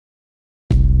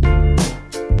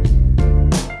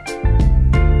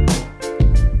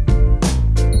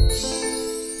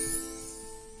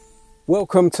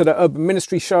Welcome to the Urban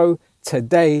Ministry Show.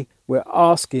 Today we're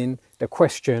asking the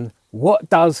question, what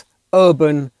does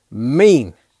urban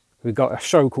mean? We've got a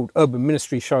show called Urban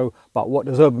Ministry Show, but what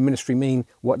does urban ministry mean?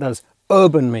 What does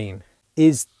urban mean?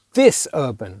 Is this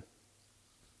urban?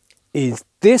 Is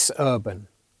this urban?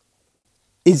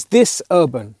 Is this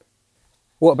urban?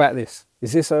 What about this?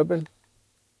 Is this urban?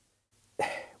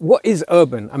 What is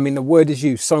urban? I mean, the word is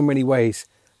used so many ways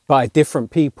by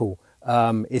different people.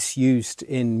 It's used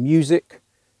in music,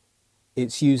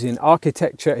 it's used in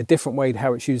architecture, a different way to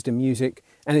how it's used in music,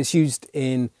 and it's used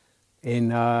in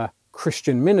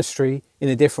Christian ministry in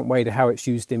a different way to how it's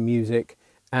used in music,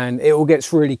 and it all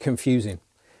gets really confusing.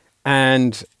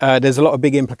 And there's a lot of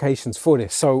big implications for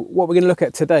this. So what we're going to look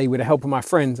at today with the help of my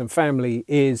friends and family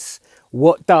is,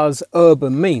 what does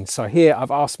urban mean? So here I've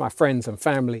asked my friends and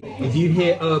family, if you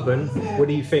hear urban, what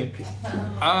do you think?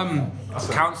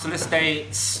 Council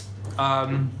estates,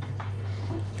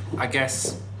 I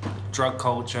guess drug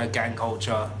culture, gang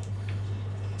culture,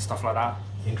 stuff like that.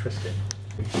 Interesting.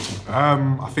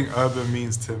 I think urban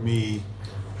means to me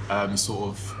sort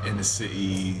of inner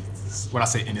city. When I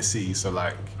say inner city, so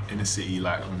like inner city,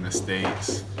 like on the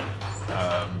States,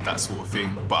 that sort of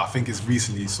thing. But I think it's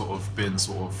recently sort of been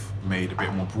made a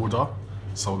bit more broader.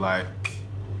 So like,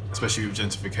 especially with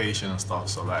gentrification and stuff.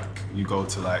 So like, you go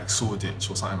to like Shoreditch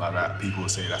or something like that, people will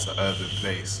say that's an urban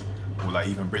place. Or like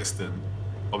even Brixton.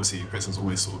 Obviously, Brixton's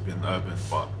always sort of been urban,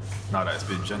 but now that it's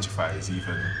been gentrified, it's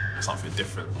even something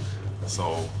different.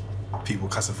 So people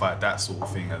classify that sort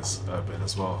of thing as urban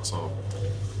as well. So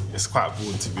it's quite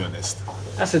broad, to be honest.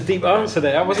 That's a deep answer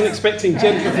there. I wasn't expecting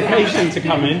gentrification to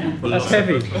come in. That's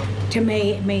heavy. To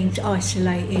me, it means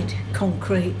isolated,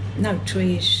 concrete, no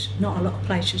trees, not a lot of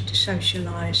places to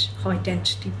socialise, high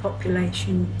density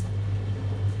population,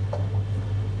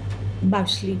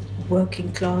 mostly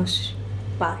working class,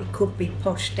 but it could be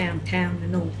posh downtown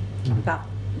and all, but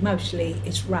mostly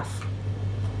it's rough.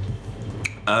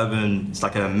 Urban, it's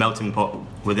like a melting pot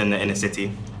within the inner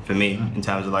city for me, in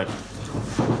terms of like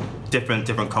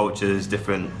different cultures,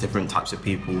 different types of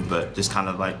people, but just kind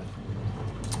of like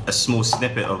a small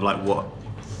snippet of like what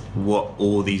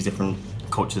all these different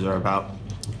cultures are about.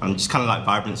 And just kind of like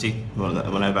vibrancy.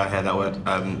 Whenever I hear that word,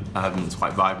 it's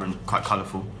quite vibrant, quite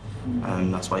colourful,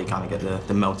 and that's why you kind of get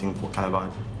the melting pot kind of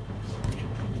vibe.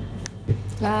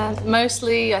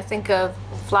 Mostly I think of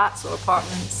flats or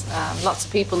apartments, lots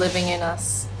of people living in a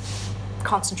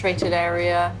concentrated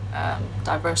area,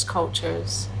 diverse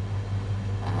cultures.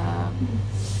 Yeah,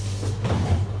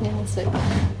 that's it.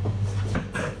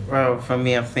 Well, for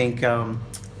me, I think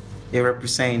it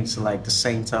represents like the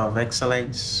center of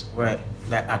excellence, where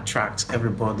that attracts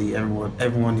everybody.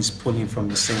 Everyone is pulling from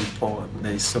the same pot.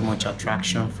 There's so much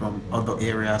attraction from other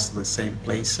areas to the same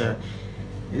place.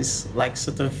 It's like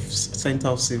sort of center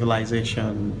of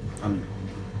civilization and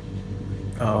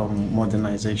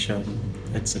modernization,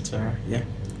 etc. Yeah.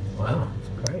 Wow,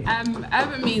 great.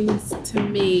 Urban means to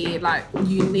me like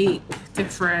unique,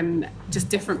 different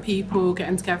people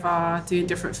getting together, doing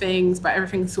different things, but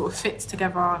everything sort of fits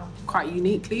together quite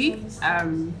uniquely.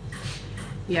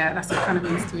 Yeah, that's what it kind of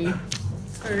means to me.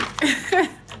 Sorry.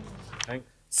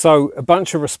 So a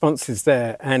bunch of responses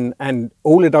there, and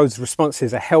all of those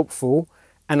responses are helpful.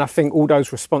 And I think all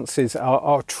those responses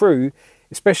are true,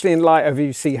 especially in light of,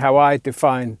 you see how I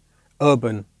define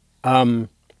urban. And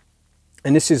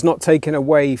this is not taken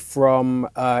away from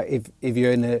if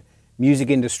you're in the music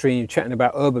industry and you're chatting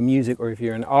about urban music, or if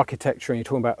you're in architecture and you're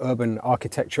talking about urban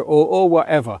architecture, or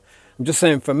whatever. I'm just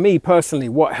saying, for me personally,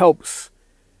 what helps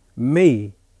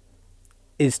me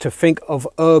is to think of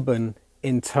urban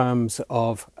in terms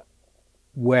of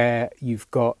where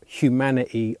you've got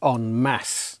humanity en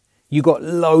masse. You got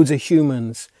loads of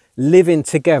humans living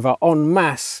together en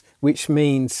masse, which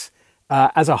means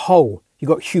as a whole. You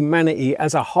got humanity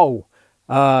as a whole.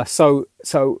 But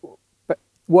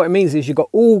what it means is you've got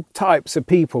all types of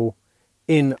people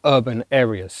in urban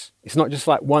areas. It's not just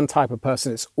like one type of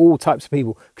person, it's all types of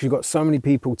people, because you've got so many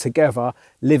people together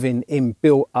living in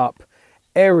built up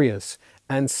areas.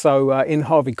 And so in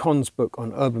Harvey Con's book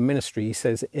on urban ministry, he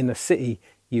says in a city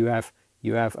you have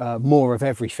more of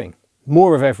everything.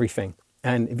 More of everything.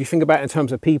 And if you think about it in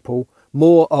terms of people,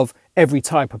 more of every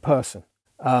type of person.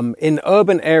 In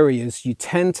urban areas, you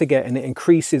tend to get, and it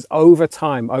increases over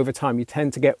time, you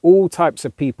tend to get all types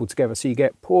of people together. So you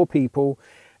get poor people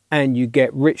and you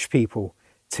get rich people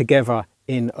together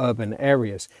in urban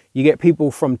areas. You get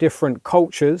people from different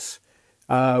cultures,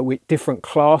 with different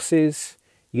classes.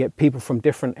 You get people from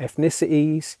different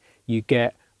ethnicities. You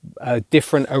get a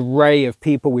different array of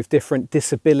people with different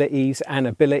disabilities and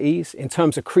abilities. In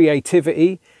terms of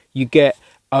creativity, you get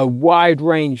a wide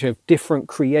range of different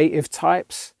creative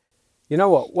types. You know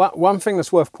what? One thing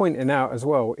that's worth pointing out as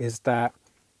well is that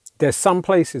there's some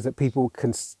places that people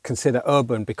consider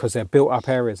urban because they're built up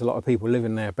areas, a lot of people live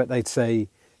in there, but they'd say,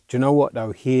 do you know what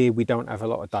though, here we don't have a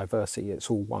lot of diversity, it's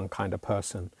all one kind of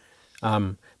person.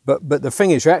 But the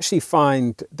thing is, you actually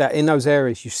find that in those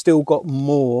areas, you've still got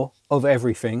more of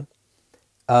everything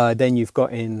than you've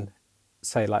got in,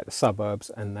 say, like the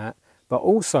suburbs and that. But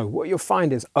also what you'll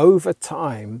find is over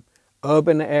time,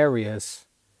 urban areas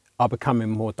are becoming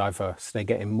more diverse. They're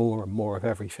getting more and more of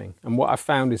everything. And what I've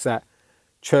found is that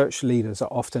church leaders are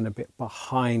often a bit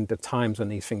behind the times on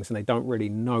these things, and they don't really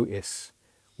notice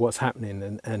what's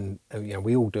happening. And you know,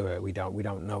 we all do it. We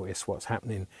don't notice what's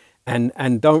happening,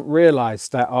 and don't realize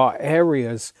that our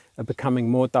areas are becoming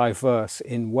more diverse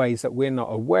in ways that we're not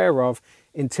aware of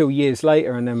until years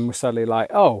later. And then we're suddenly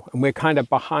like, oh, and we're kind of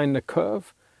behind the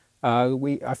curve.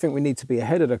 I think we need to be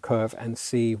ahead of the curve and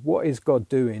see what is God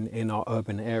doing in our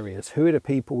urban areas. Who are the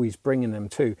people he's bringing them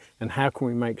to, and how can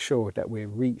we make sure that we're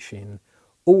reaching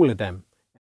all of them?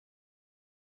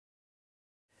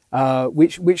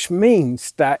 Which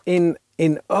means that in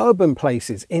urban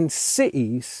places, in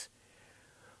cities,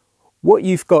 what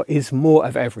you've got is more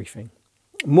of everything.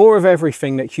 More of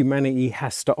everything that humanity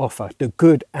has to offer, the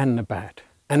good and the bad.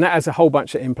 And that has a whole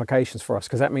bunch of implications for us,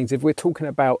 because that means if we're talking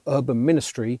about urban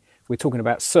ministry, we're talking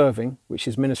about serving, which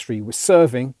is ministry. We're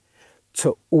serving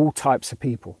to all types of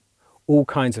people, all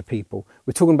kinds of people.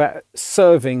 We're talking about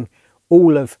serving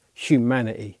all of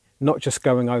humanity, not just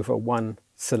going over one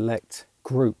select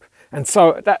group. And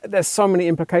so there's so many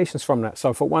implications from that.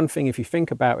 So for one thing, if you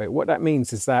think about it, what that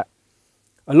means is that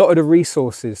a lot of the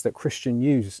resources that Christians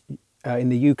use in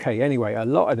the UK anyway, a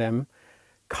lot of them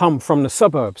come from the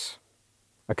suburbs.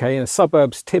 Okay, and the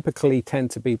suburbs typically tend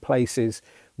to be places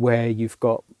where you've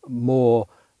got more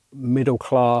middle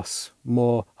class,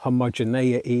 more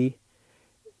homogeneity,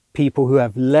 people who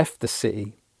have left the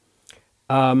city.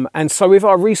 And so if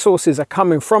our resources are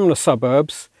coming from the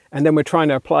suburbs and then we're trying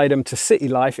to apply them to city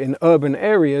life in urban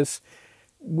areas,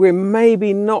 we're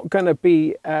maybe not going to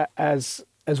be as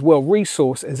well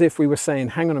resourced as if we were saying,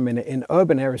 hang on a minute, in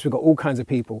urban areas we've got all kinds of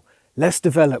people. Let's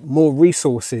develop more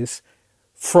resources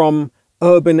from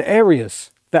urban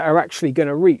areas that are actually going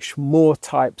to reach more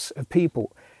types of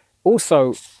people.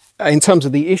 Also, in terms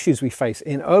of the issues we face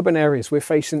in urban areas, we're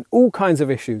facing all kinds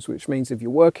of issues, which means if you're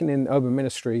working in urban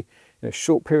ministry in a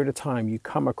short period of time, you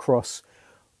come across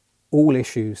all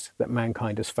issues that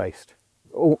mankind has faced.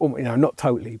 You know, not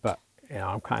totally, but you know,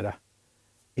 I'm kind of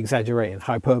exaggerating,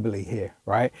 hyperbole here,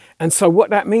 right? And so what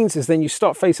that means is then you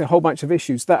start facing a whole bunch of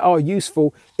issues that are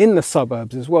useful in the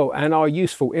suburbs as well, and are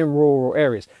useful in rural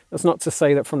areas. That's not to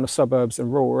say that from the suburbs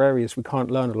and rural areas we can't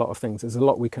learn a lot of things. There's a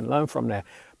lot we can learn from there.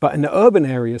 But in the urban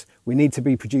areas, we need to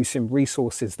be producing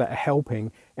resources that are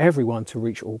helping everyone to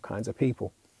reach all kinds of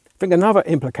people. I think another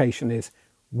implication is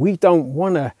we don't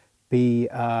want to be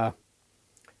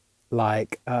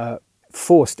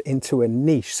forced into a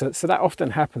niche. So that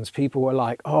often happens. People are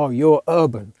like, oh, you're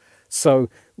urban, so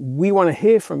we want to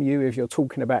hear from you if you're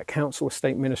talking about council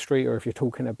estate ministry, or if you're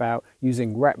talking about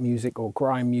using rap music or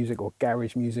grime music or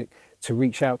garage music to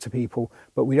reach out to people,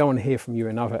 but we don't want to hear from you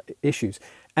in other issues.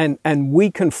 And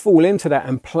we can fall into that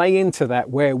and play into that,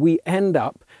 where we end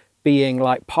up being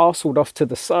like parceled off to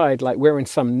the side, like we're in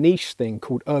some niche thing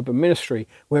called urban ministry,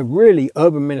 where really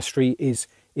urban ministry is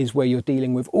where you're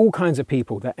dealing with all kinds of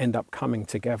people that end up coming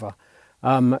together.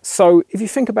 So if you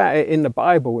think about it in the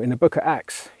Bible, in the book of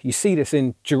Acts, you see this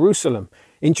in Jerusalem.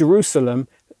 In Jerusalem,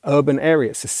 urban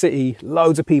area, it's a city,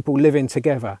 loads of people living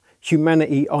together,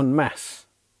 humanity en masse,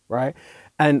 right?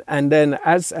 And then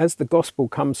as the gospel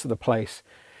comes to the place,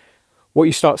 what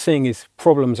you start seeing is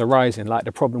problems arising, like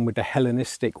the problem with the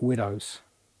Hellenistic widows.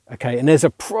 Okay, and there's a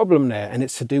problem there, and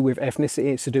it's to do with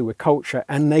ethnicity, it's to do with culture,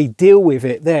 and they deal with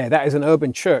it there. That is an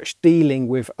urban church dealing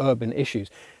with urban issues.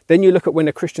 Then you look at when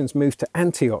the Christians moved to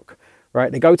Antioch, right?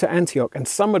 They go to Antioch, and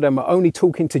some of them are only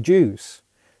talking to Jews.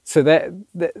 So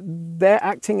they're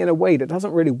acting in a way that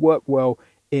doesn't really work well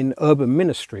in urban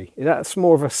ministry. That's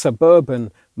more of a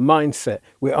suburban mindset.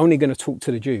 We're only going to talk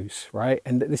to the Jews, right?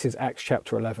 And this is Acts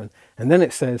chapter 11. And then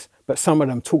it says, but some of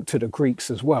them talk to the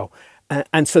Greeks as well.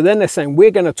 And so then they're saying,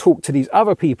 we're going to talk to these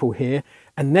other people here.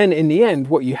 And then in the end,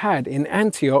 what you had in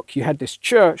Antioch, you had this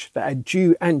church that had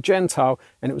Jew and Gentile.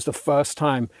 And it was the first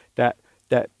time that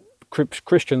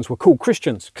Christians were called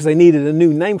Christians, because they needed a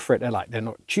new name for it. They're like, they're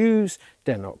not Jews,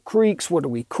 they're not Greeks. What do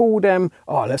we call them?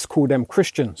 Oh, let's call them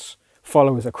Christians,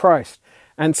 followers of Christ.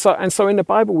 And so in the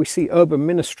Bible, we see urban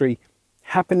ministry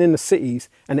happen in the cities,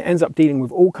 and it ends up dealing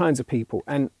with all kinds of people.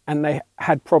 And they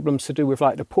had problems to do with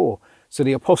like the poor. So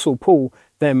the Apostle Paul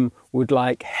them would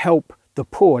like help the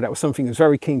poor. That was something he was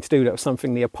very keen to do. That was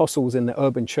something the apostles in the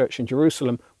urban church in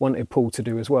Jerusalem wanted Paul to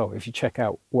do as well, if you check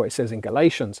out what it says in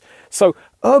Galatians. So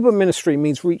urban ministry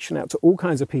means reaching out to all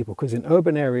kinds of people, because in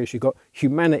urban areas you've got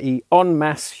humanity en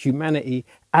masse, humanity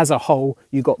as a whole.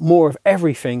 You've got more of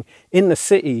everything in the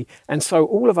city. And so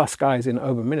all of us guys in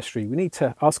urban ministry, we need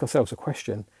to ask ourselves a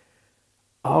question.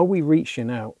 Are we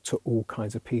reaching out to all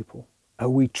kinds of people? Are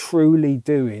we truly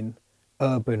doing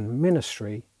urban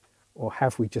ministry? Or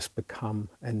have we just become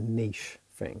a niche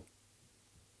thing?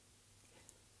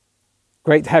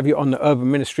 Great to have you on the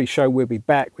Urban Ministry Show. We'll be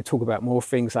back. We'll talk about more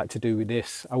things like to do with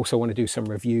this. I also want to do some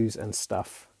reviews and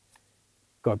stuff.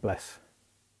 God bless.